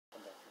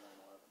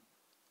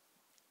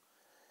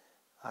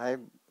I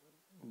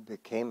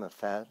became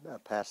a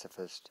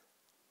pacifist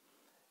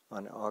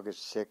on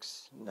August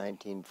 6,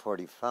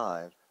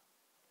 1945,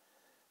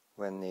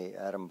 when the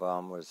atom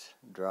bomb was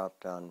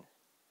dropped on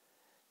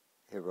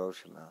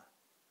Hiroshima.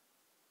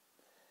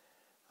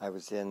 I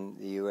was in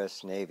the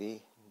U.S.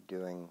 Navy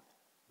doing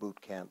boot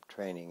camp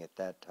training at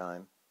that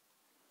time,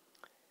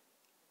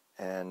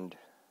 and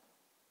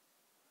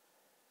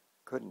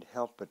couldn't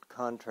help but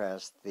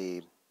contrast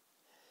the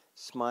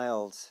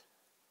smiles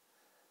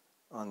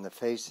on the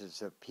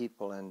faces of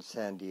people in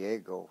San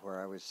Diego,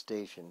 where I was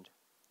stationed,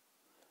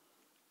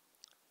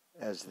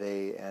 as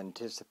they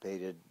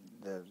anticipated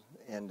the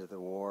end of the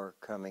war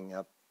coming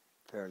up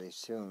fairly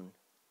soon,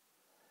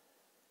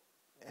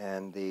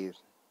 and the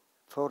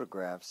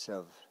photographs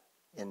of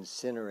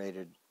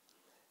incinerated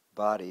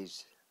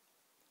bodies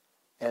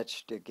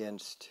etched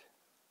against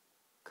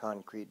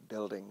concrete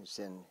buildings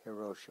in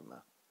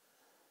Hiroshima.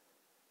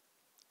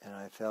 And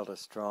I felt a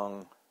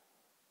strong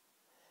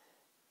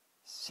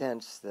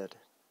sense that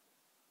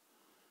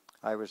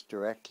I was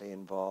directly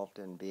involved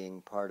in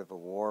being part of a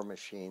war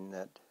machine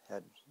that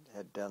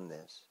had done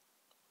this.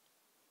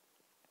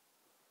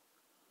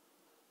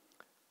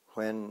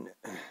 When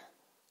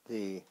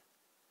the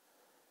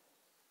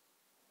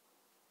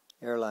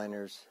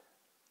airliners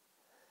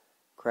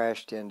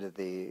crashed into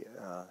the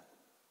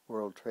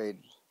World Trade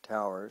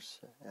Towers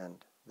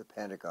and the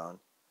Pentagon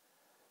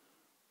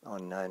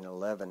on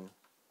 9/11,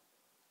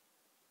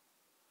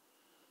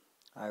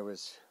 I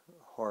was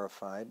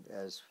horrified,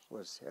 as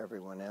was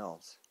everyone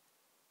else.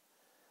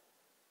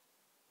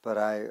 But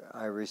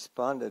I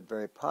responded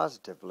very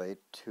positively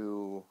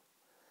to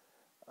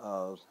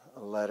a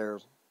letter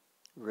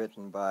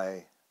written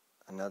by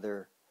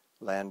another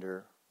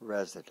Lander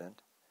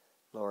resident,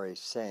 Lori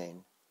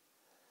Sane,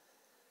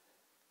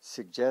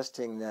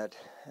 suggesting that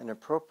an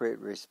appropriate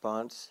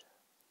response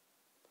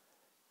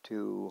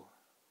to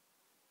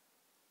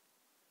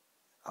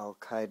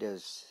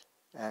Al-Qaeda's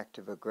act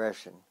of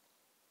aggression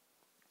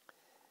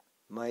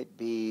might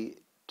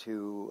be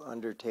to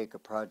undertake a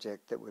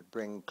project that would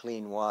bring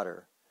clean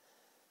water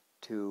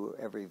to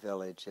every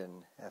village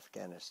in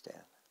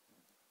Afghanistan.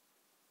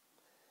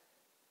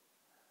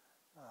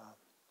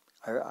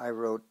 I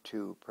wrote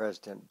to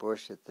President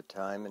Bush at the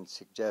time and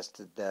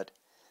suggested that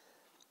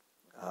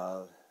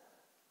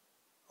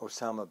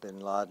Osama bin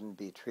Laden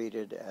be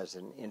treated as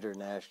an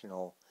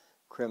international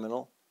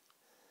criminal,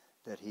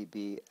 that he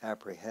be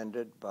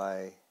apprehended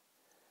by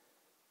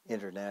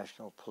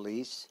international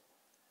police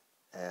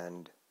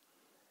and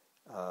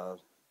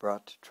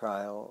brought to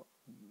trial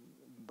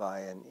by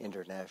an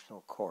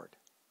international court.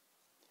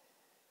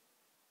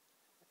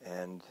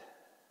 And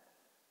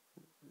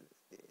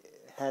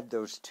had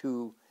those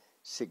two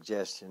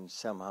suggestions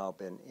somehow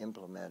been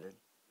implemented,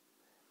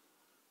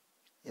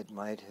 it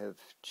might have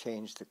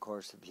changed the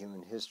course of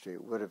human history.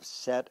 It would have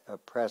set a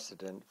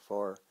precedent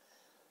for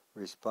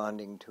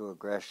responding to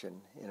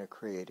aggression in a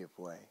creative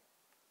way.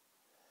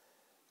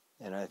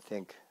 And I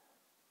think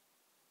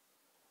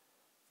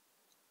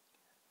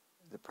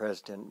the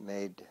president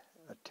made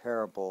a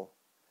terrible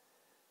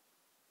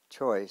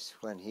choice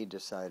when he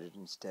decided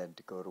instead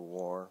to go to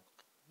war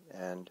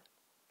and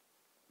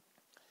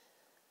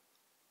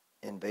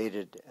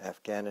invaded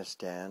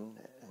Afghanistan,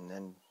 and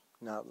then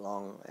not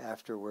long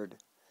afterward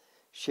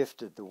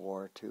shifted the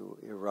war to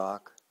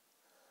Iraq,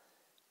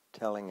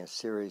 telling a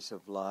series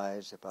of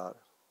lies about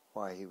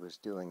why he was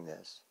doing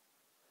this,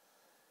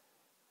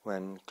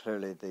 when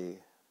clearly the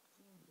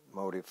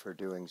motive for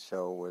doing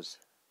so was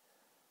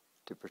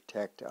to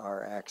protect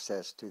our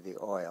access to the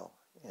oil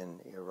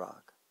in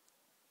Iraq.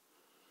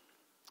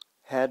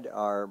 Had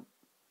our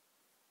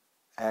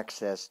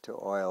access to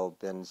oil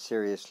been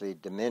seriously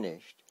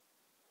diminished,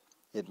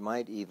 it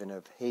might even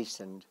have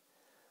hastened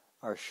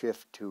our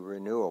shift to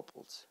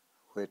renewables,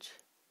 which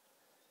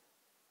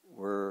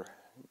we're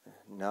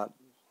not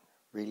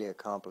really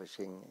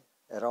accomplishing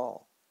at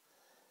all,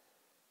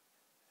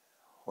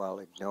 while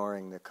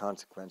ignoring the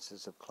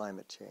consequences of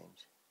climate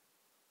change.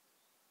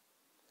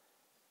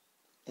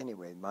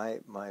 Anyway,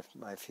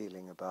 my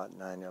feeling about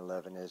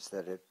 9/11 is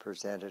that it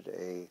presented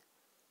a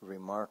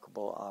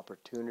remarkable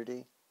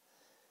opportunity,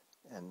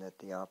 and that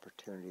the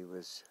opportunity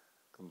was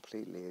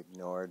completely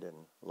ignored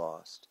and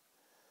lost,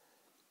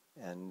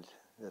 and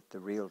that the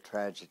real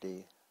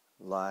tragedy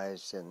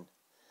lies in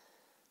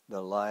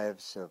the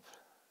lives of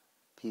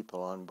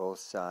people on both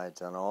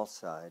sides, on all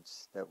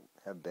sides, that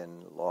have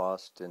been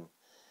lost, and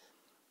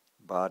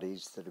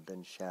bodies that have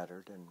been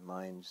shattered, and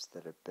minds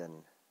that have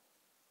been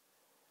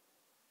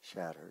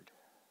shattered.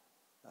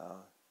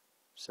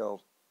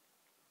 So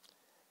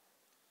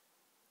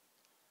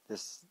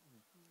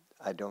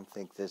I don't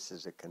think this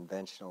is a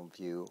conventional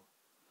view.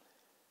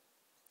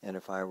 And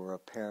if I were a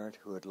parent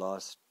who had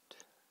lost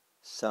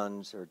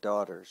sons or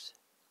daughters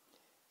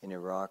in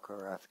Iraq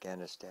or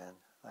Afghanistan,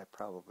 I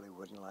probably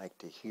wouldn't like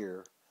to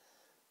hear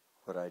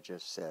what I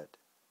just said.